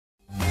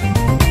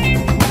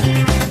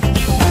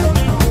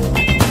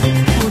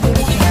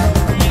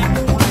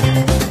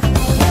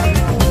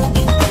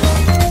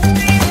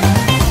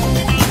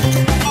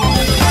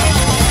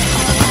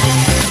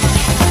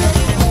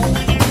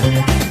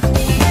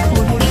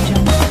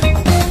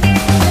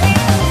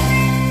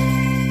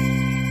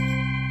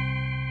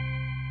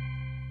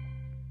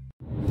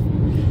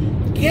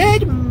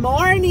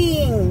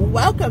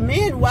welcome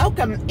in,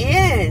 welcome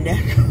in.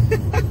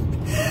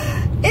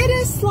 It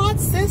is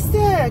Slot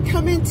Sister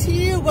coming to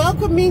you,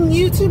 welcoming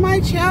you to my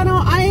channel.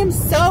 I am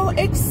so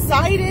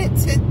excited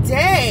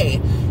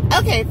today.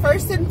 Okay,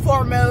 first and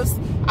foremost,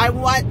 I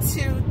want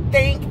to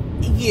thank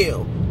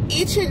you,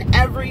 each and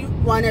every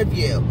one of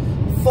you,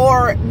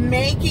 for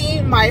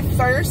making my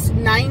first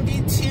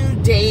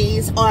 92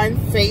 days on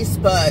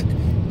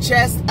Facebook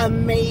just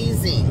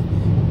amazing.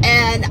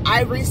 And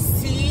I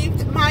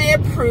received my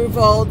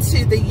approval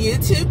to the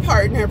YouTube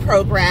Partner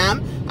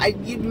Program.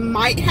 You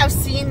might have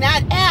seen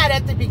that ad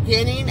at the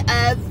beginning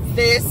of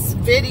this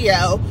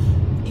video.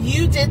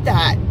 You did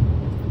that.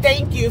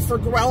 Thank you for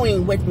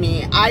growing with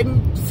me.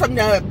 I'm from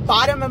the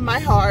bottom of my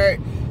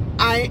heart.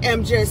 I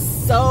am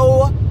just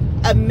so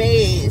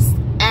amazed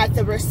at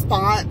the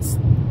response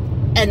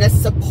and the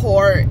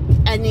support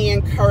and the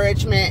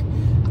encouragement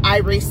I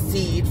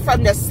received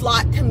from the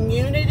slot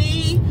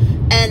community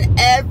and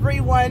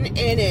everyone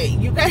in it.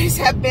 You guys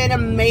have been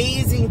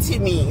amazing to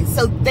me,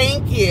 so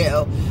thank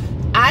you.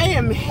 I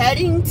am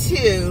heading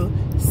to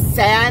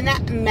San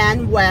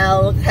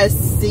Manuel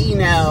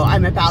Casino.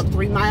 I'm about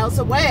 3 miles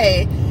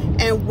away,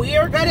 and we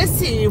are gonna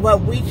see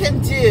what we can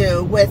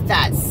do with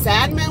that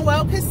San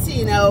Manuel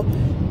Casino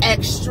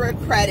extra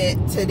credit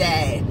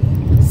today.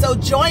 So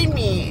join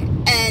me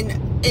and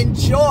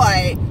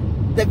enjoy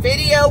the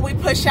video we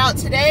push out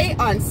today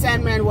on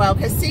San Manuel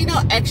Casino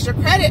extra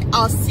credit.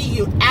 I'll see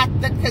you at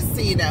the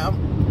casino.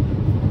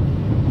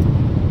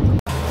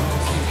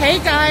 Hey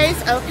guys,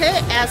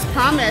 okay, as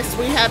promised,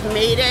 we have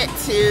made it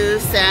to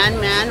San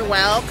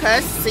Manuel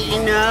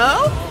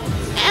Casino,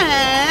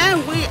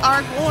 and we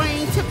are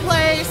going to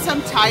play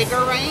some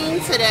Tiger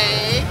Rain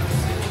today.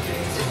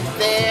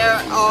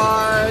 There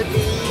are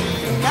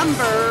the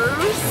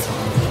numbers.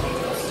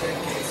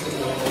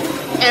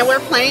 And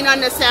we're playing on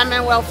the San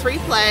Manuel free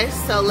play,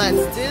 so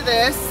let's do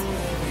this.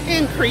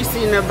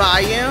 Increasing the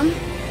volume.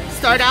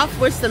 Start off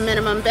with some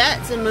minimum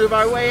bets and move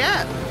our way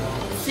up.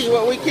 See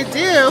what we could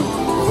do.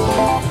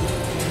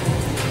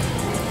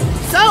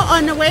 So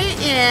on the way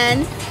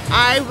in,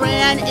 I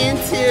ran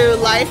into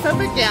Life of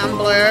a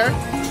Gambler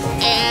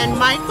and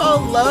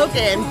Michael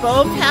Logan.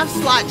 Both have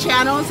slot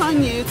channels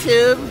on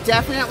YouTube.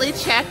 Definitely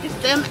check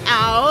them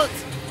out.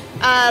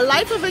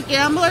 Life of a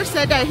Gambler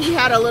said that he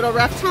had a little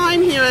rough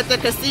time here at the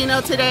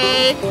casino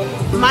today.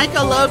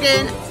 Michael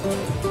Logan,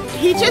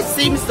 he just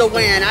seems to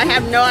win. I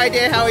have no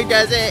idea how he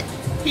does it.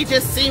 He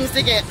just seems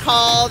to get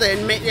called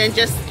and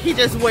he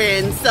just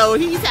wins. So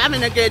he's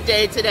having a good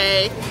day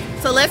today.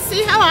 So let's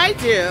see how I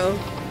do.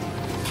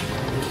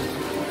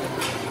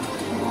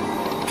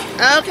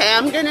 Okay,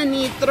 I'm gonna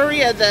need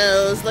 3 of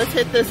those. Let's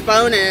hit this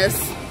bonus.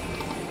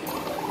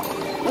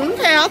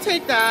 Okay, I'll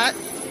take that.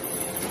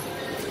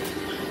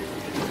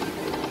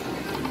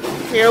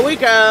 Here we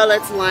go.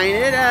 Let's line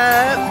it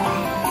up.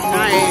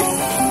 Nice.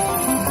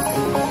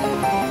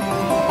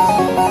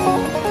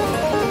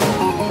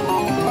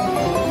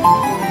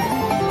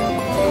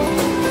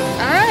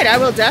 All right, I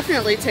will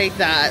definitely take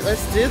that.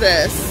 Let's do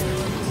this.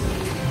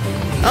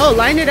 Oh,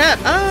 line it up.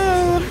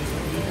 Oh.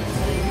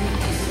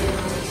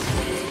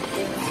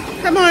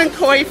 Come on,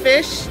 koi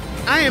fish.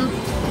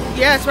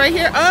 Yeah, it's right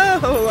here.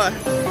 Oh.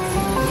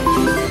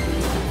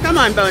 Come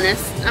on,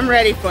 bonus. I'm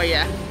ready for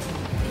you.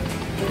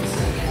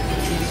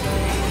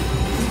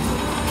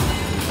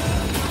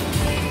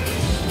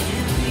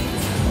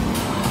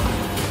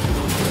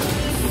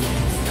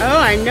 Oh,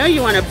 I know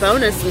you want to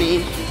bonus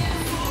me.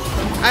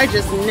 I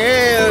just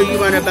know you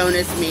want to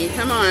bonus me.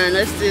 Come on,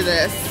 let's do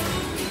this.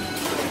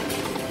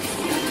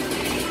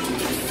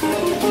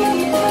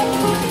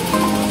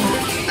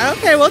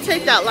 Okay, we'll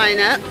take that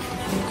lineup.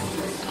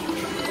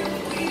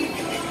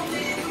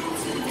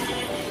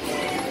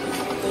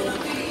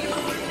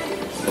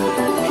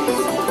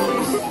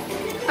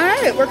 All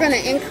right, we're going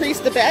to increase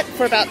the bet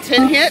for about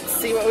 10 hits,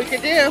 see what we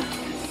can do.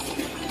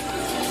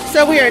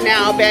 So we are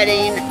now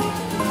betting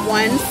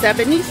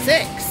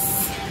 176.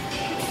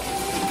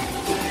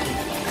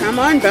 Come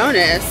on,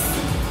 bonus.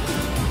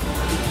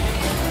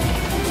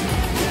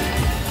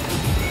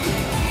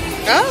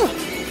 Oh.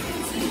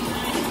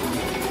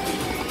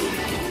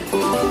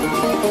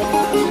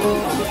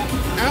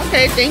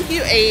 Okay, thank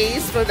you,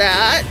 A's, for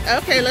that.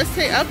 Okay, let's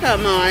take, oh,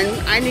 come on.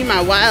 I need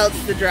my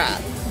wilds to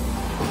drop.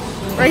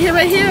 Right here,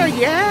 right here.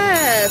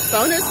 Yes,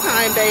 bonus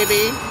time,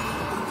 baby.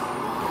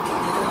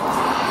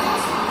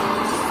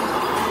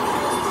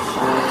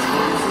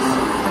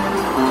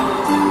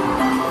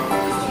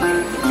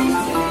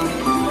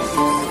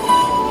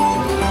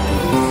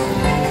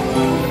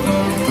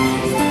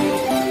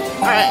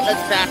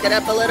 Let's back it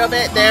up a little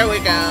bit. There we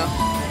go.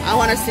 I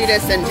want to see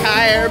this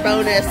entire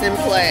bonus in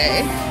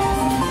play.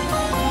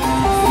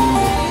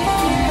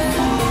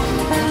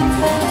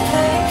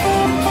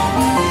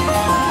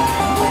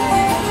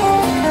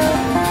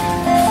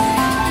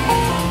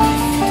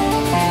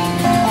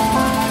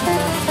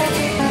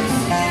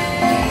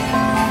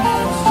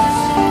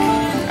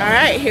 All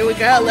right, here we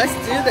go. Let's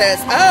do this.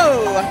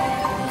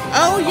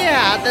 Oh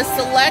yeah, the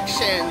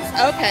selections.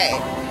 Okay.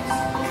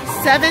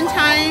 7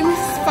 times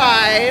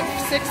 5,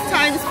 6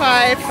 times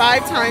 5,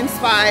 5 times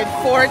 5,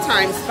 4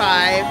 times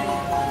 5.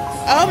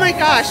 Oh my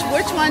gosh,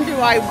 which one do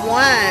I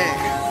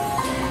want?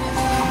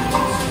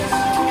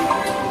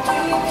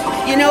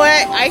 You know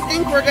what? I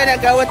think we're gonna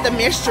go with the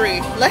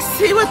mystery. Let's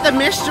see what the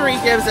mystery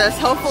gives us.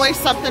 Hopefully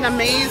something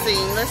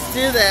amazing. Let's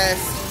do this.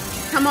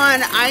 Come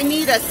on, I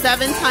need a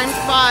 7 times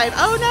 5.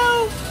 Oh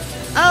no!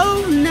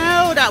 Oh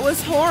no, that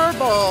was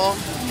horrible.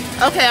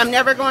 Okay, I'm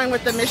never going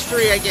with the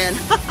mystery again.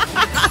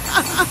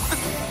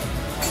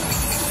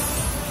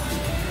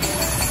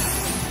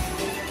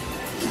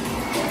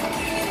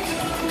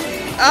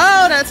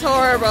 Oh, that's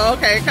horrible.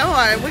 Okay, come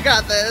on, we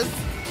got this.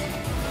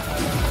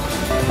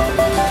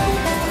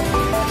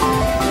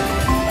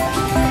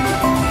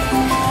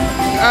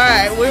 All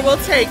right, we will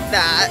take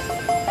that.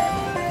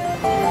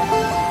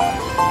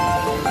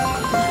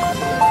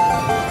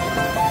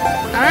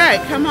 All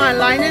right, come on,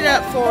 line it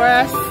up for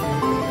us.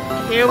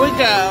 Here we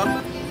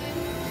go.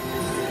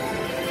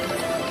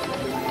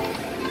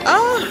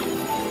 Oh,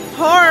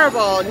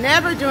 horrible.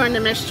 Never doing the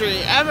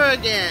mystery ever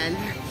again.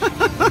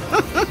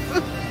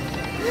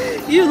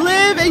 You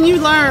live and you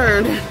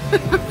learn.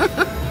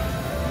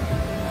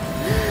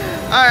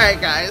 All right,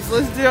 guys,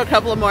 let's do a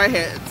couple of more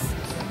hits.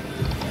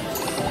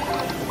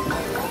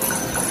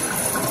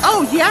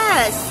 Oh,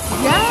 yes,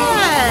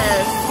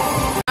 yes.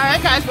 All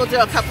right, guys, we'll do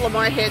a couple of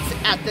more hits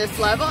at this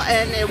level,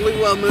 and then we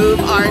will move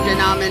our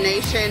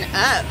denomination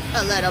up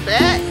a little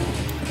bit.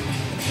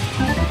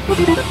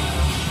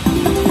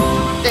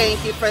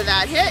 Thank you for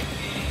that hit.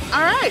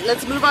 All right,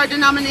 let's move our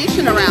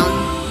denomination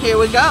around. Here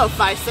we go,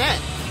 5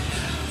 cents.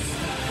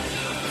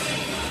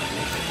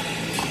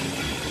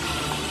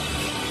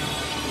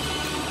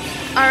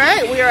 All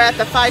right, we are at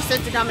the 5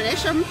 cent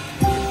denomination,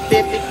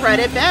 50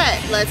 credit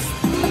bet. Let's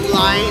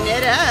line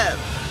it up.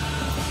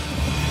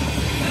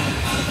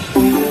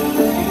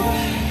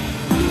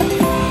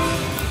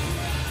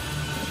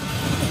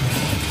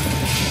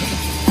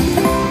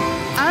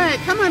 All right,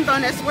 come on,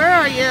 bonus, where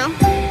are you?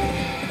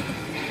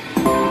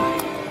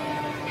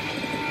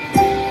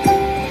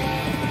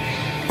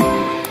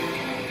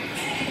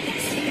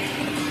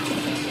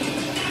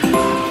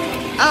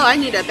 Oh, I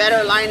need a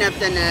better lineup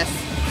than this.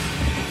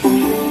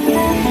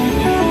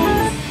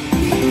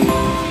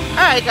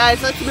 Alright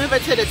guys, let's move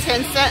it to the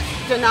 10 cent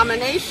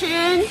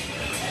denomination.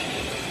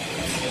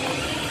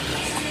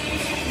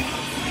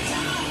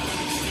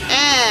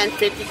 And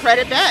 50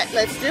 credit bet.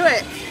 Let's do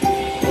it.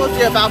 We'll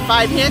do about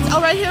 5 hits.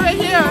 Oh, right here, right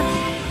here.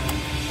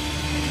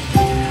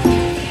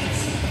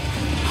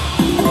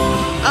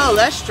 Oh,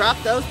 let's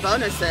drop those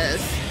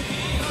bonuses.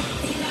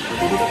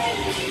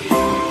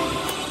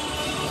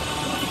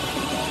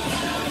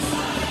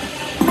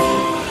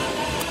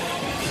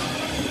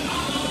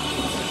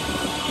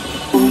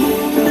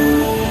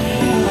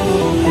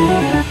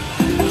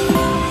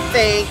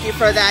 Thank you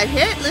for that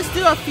hit. Let's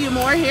do a few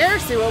more here,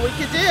 see what we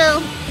could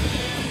do.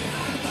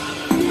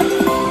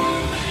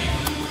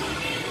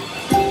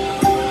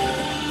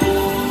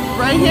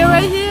 Right here,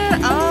 right here.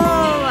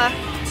 Oh,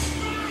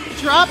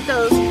 drop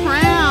those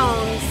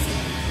crowns.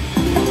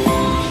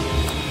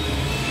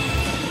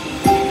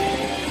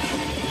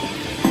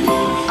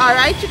 All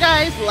right, you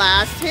guys,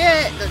 last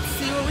hit. Let's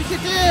see what we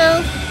could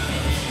do.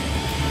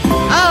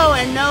 Oh,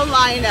 and no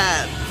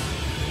lineup.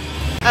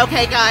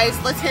 Okay guys,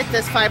 let's hit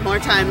this 5 more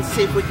times,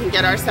 see if we can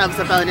get ourselves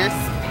a bonus.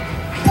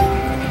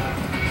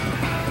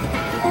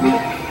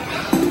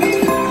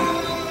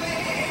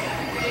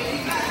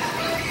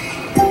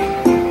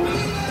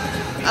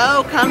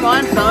 Oh, come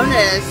on,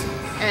 bonus.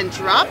 And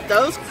drop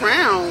those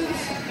crowns.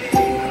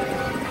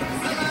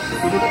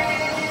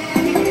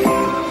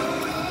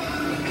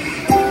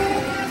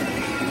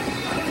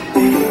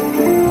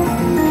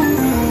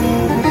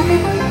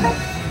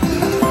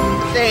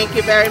 Thank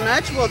you very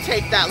much. We'll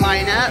take that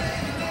lineup.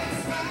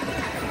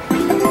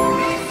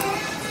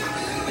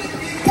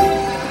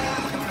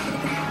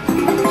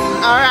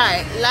 All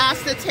right,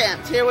 last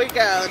attempt. Here we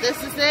go. This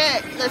is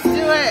it. Let's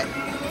do it.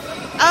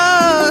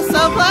 Oh,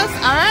 so close.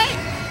 All right,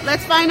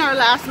 let's find our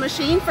last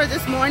machine for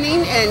this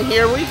morning, and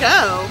here we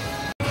go.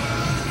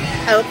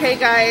 Okay,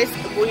 guys,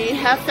 we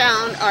have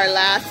found our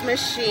last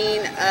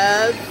machine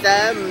of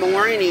the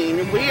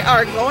morning. We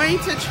are going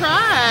to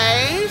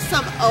try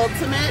some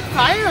Ultimate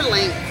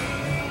Firelink.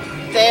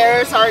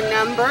 There's our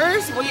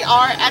numbers. We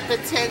are at the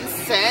 10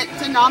 cent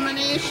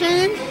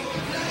denomination.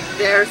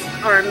 There's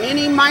our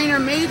mini, minor,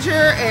 major,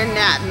 and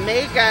that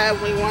mega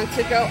we want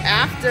to go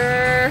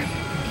after.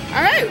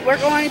 All right, we're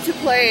going to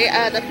play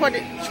the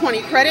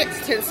 20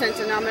 credits, 10 cent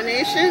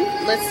denomination.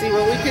 Let's see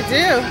what we could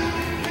do.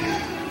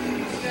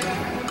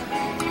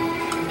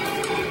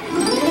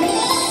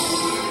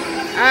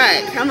 All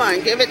right, come on,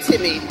 give it to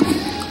me.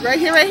 Right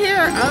here, right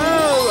here.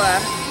 Oh,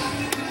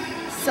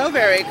 so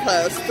very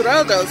close.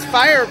 Throw those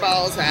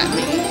fireballs at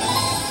me.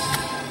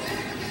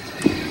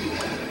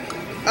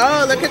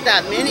 Oh, look at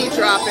that mini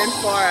dropping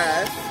for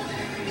us.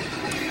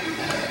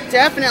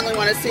 Definitely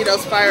want to see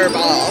those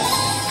fireballs.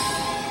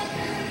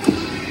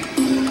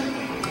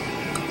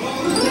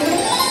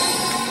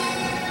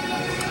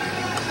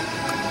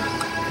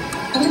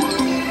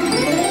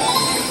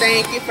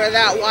 Thank you for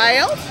that,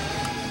 Wild.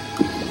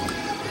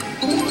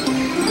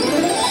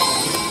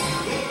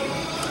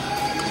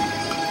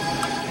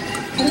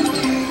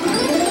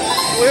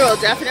 We will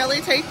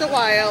definitely take the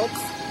wilds.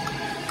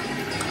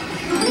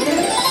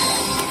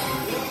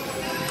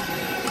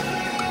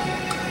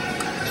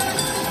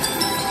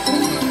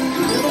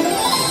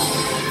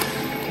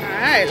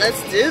 Alright,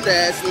 let's do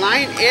this.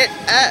 Line it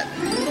up.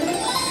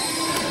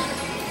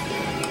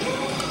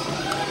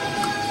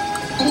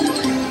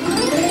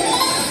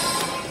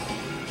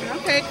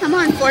 Okay, come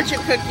on, fortune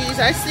cookies.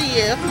 I see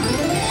you.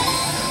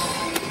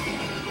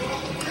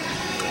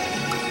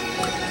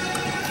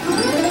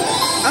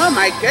 Oh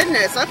my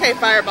goodness. Okay,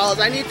 fireballs.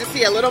 I need to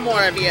see a little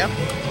more of you.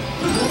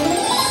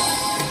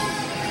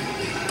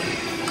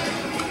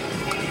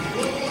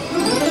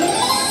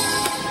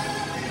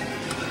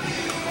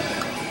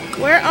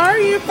 Where are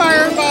you,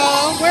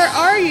 Fireball? Where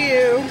are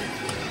you?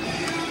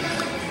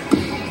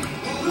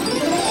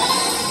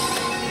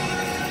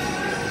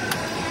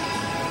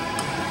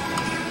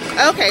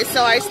 Okay,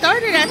 so I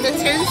started at the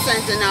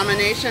 10-cent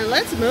denomination.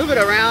 Let's move it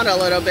around a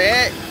little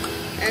bit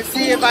and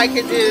see if I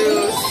could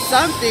do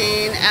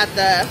something at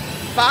the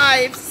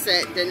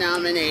 5-cent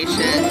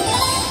denomination.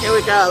 Here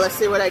we go. Let's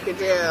see what I could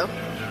do.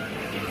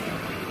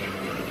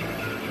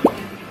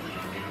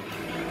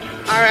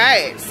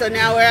 Alright, so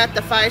now we're at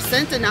the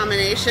 5-cent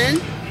denomination.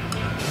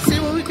 Let's see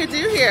what we could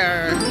do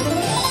here.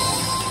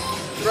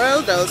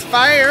 Throw those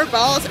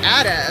fireballs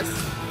at us.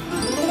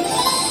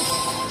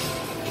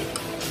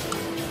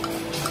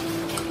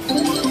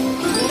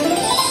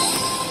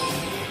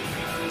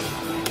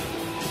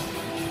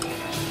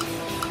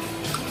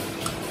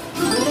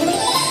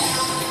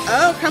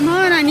 Oh, come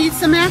on, I need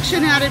some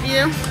action out of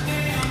you.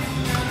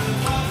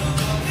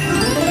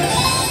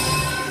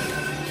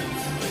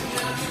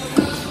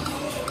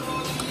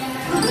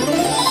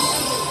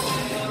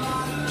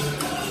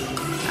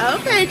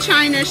 Okay,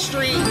 China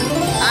Street,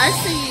 I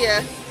see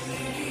ya.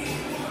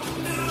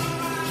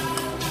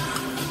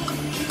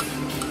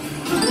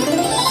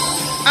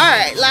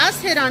 Alright,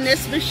 last hit on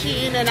this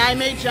machine, and I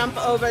may jump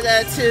over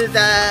there to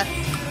the...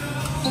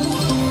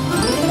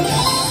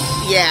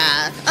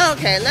 Yeah,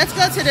 okay, let's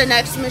go to the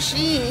next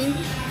machine.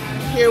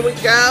 Here we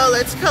go,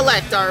 let's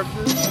collect our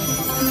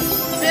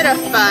bit of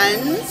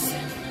funds.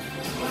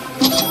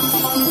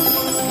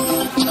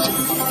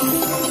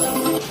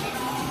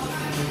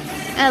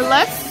 And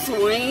let's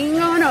swing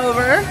on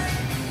over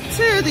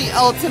to the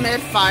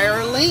ultimate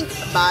fire link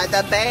by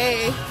the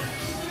bay.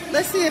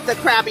 Let's see if the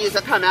crabbies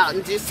will come out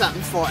and do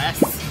something for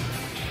us.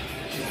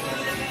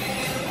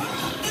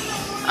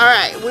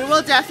 Alright, we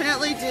will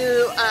definitely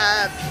do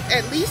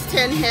at least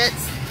 10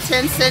 hits,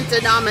 10-cent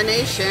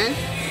denomination,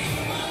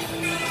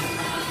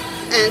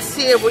 and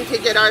see if we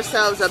could get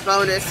ourselves a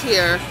bonus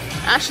here.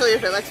 Actually,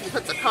 if it lets me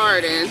put the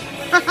card in.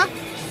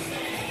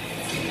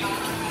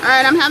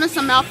 Alright, I'm having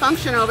some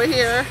malfunction over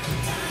here.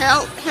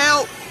 Help,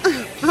 help.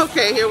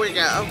 Okay, here we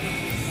go.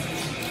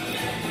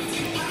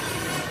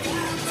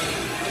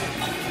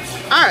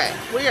 Alright,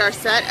 we are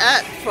set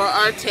up for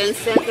our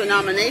 10-cent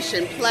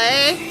denomination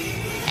play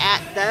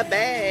at the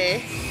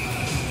bay.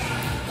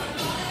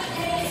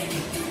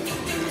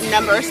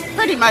 Numbers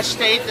pretty much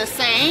stayed the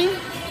same.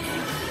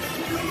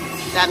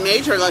 That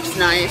major looks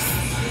nice.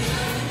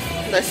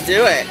 Let's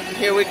do it.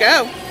 Here we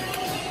go.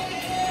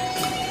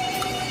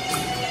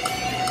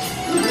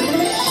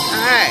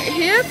 Alright,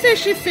 here,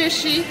 fishy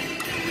fishy.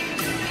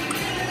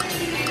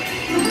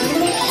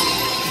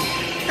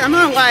 Come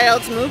on,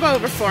 wilds, move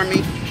over for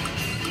me.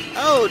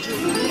 Oh,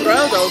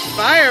 throw those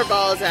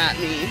fireballs at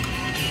me.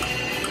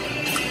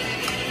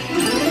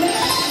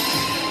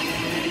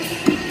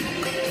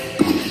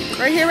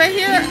 Right here, right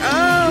here.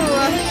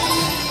 Oh.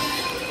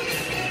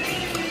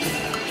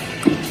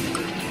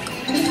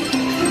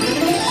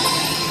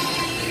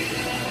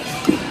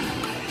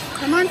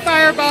 Come on,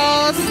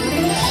 fireballs.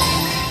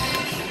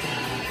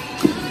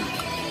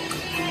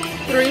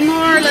 3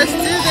 more. Let's do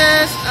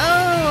this.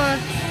 Oh.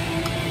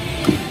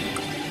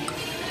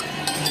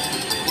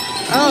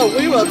 Oh,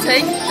 we will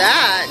take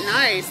that.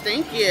 Nice.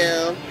 Thank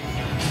you.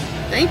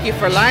 Thank you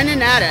for lining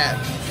that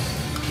up.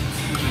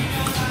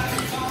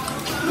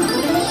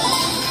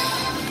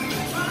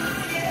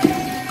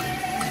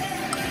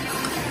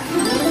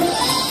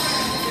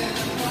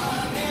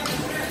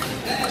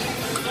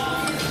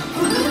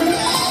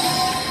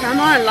 Come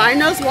on, line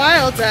those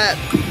wilds up.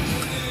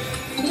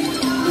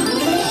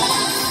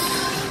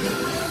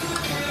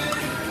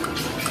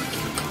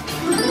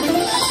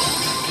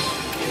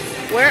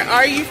 Where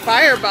are you,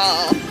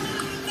 fireball?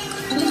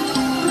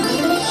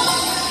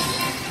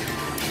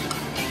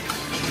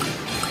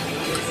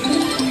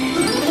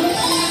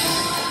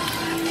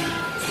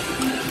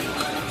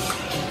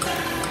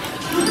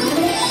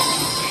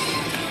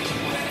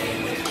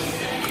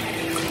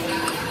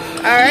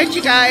 Alright,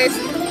 you guys.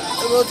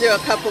 We'll do a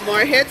couple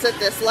more hits at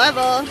this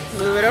level.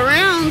 Move it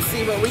around,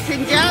 see what we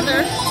can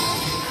gather.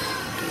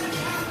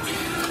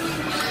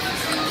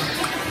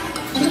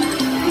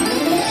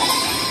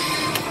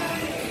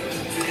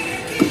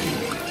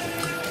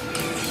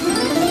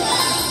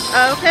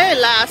 Okay,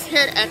 last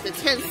hit at the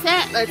 10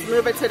 cent. Let's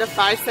move it to the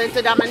 5 cent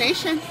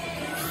denomination.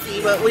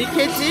 See what we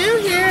could do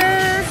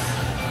here.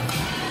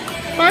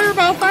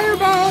 Fireball,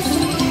 fireball.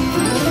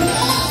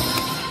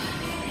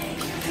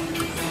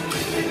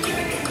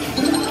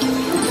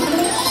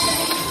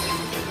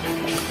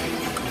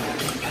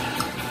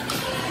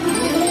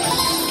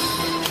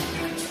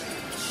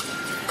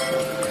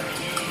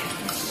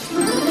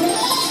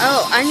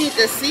 Oh, I need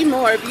to see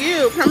more of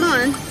you. Come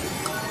on.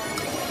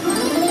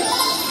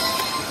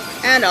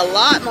 And a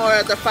lot more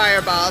of the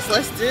fireballs.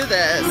 Let's do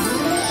this.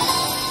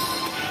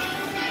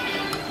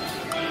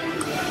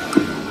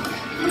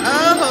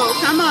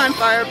 Oh, come on,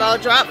 fireball.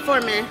 Drop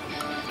for me.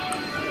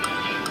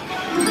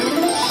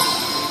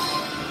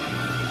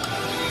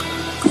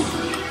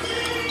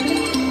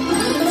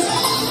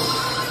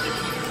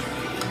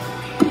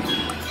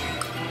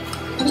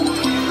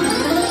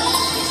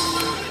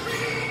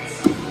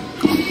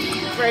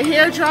 Right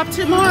here, drop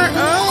 2 more.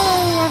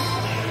 Oh.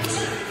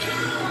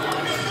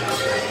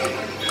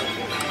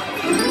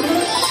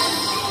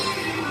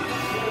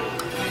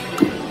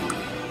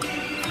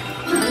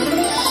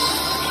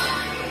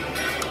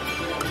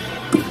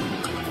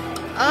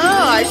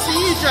 Oh, I see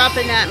you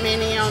dropping that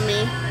mini on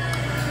me.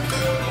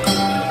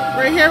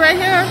 Right here, right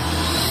here.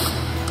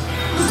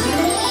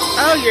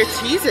 Oh, you're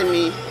teasing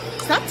me.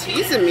 Stop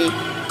teasing me.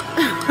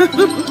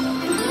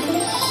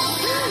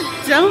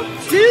 Don't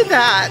do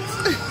that.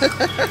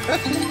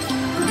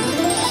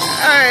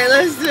 Alright,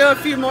 let's do a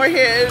few more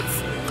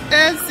hits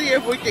and see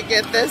if we can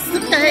get this to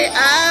pay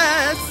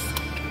us.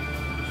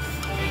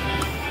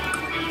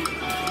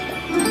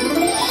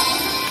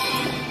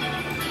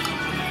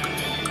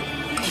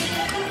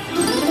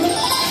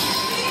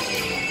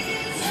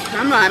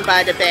 Come on,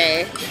 by the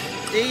bay.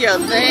 Do your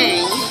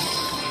thing.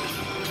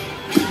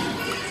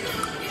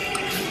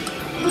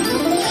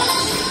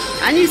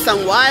 I need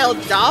some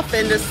wild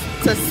dolphin to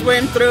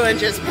swim through and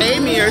just pay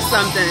me or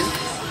something.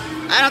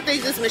 I don't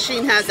think this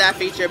machine has that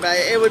feature, but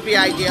it would be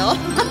ideal.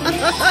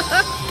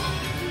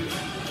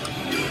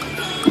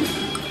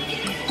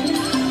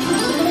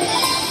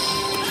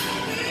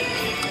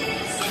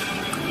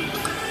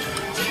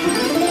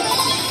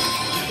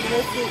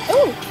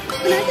 Oh,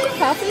 can I get a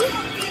coffee?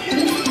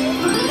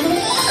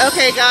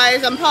 Okay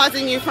guys, I'm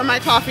pausing you for my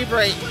coffee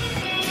break.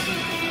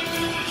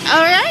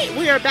 Alright,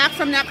 we are back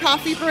from that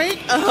coffee break.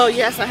 Oh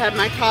yes, I have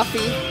my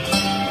coffee.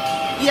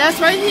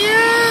 Yes, right here.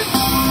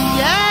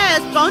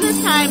 Yes, bonus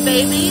time,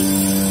 baby.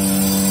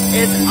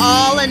 It's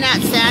all in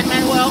that San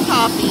Manuel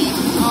coffee.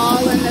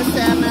 All in the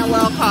San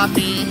Manuel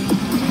coffee.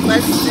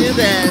 Let's do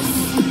this.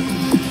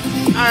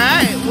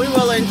 Alright, we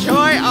will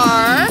enjoy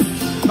our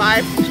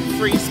 5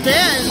 free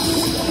spins.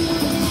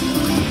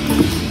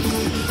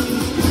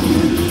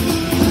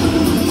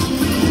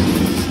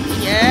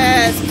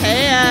 Yes,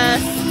 pay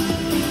us.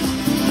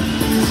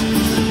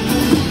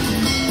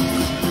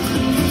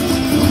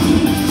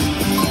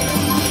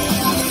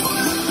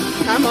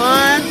 Come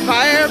on,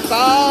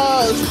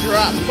 fireballs,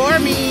 drop for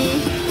me.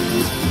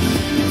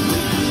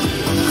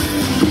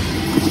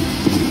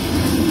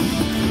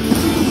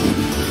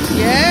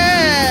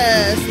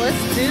 Yes,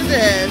 let's do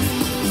this.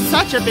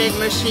 Such a big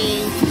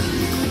machine.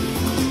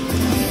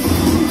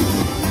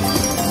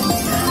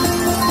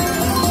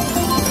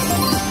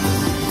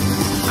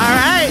 All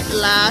right,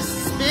 last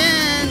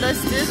spin.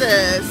 Let's do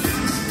this.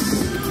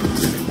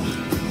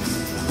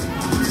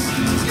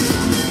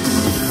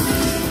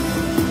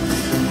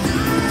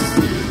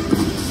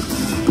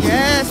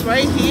 Yes,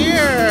 right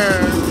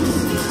here.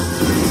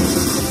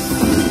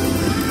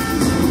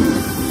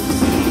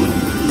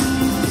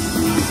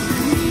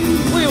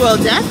 We will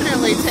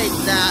definitely take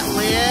that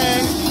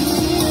win.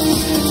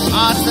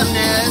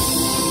 Awesomeness.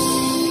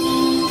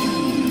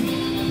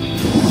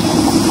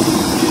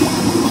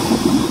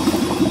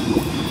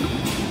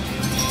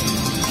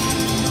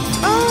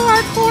 Oh,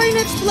 our coin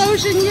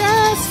explosion,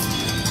 yes.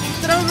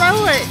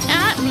 Throw it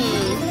at me.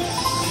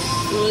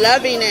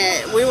 Loving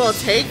it. We will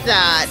take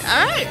that.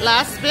 All right,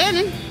 last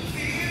spin.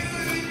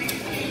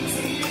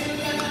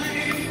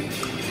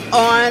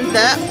 On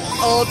the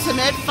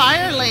ultimate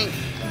fire link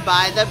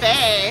by the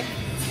bay,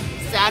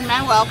 San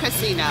Manuel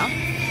Casino.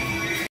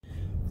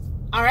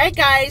 All right,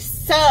 guys.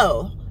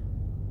 So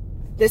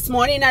this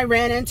morning I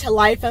ran into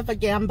Life of a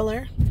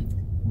Gambler.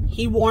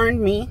 He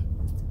warned me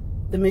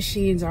the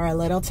machines are a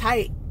little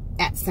tight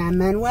at San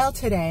Manuel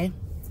today.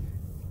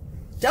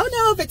 Don't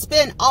know if it's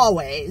been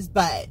always,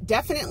 but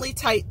definitely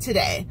tight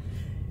today.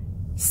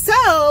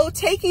 So,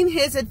 taking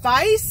his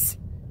advice,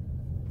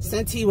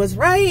 since he was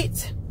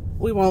right,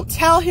 we won't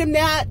tell him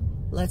that.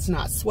 Let's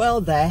not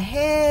swell the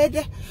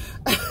head.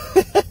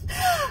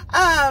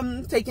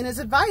 Taking his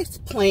advice,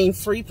 playing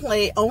free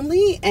play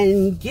only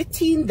and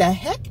getting the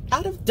heck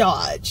out of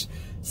Dodge.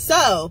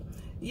 So,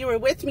 you were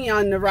with me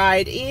on the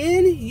ride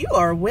in, you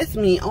are with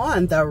me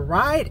on the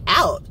ride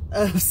out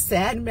of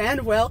San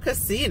Manuel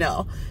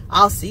Casino.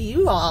 I'll see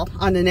you all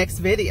on the next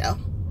video.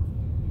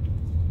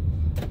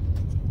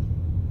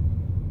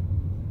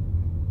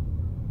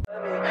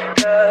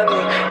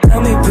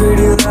 Tell me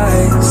pretty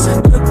lies,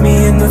 look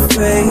me in the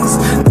face,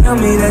 tell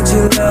me that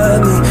you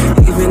love me,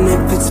 even even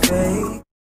if it's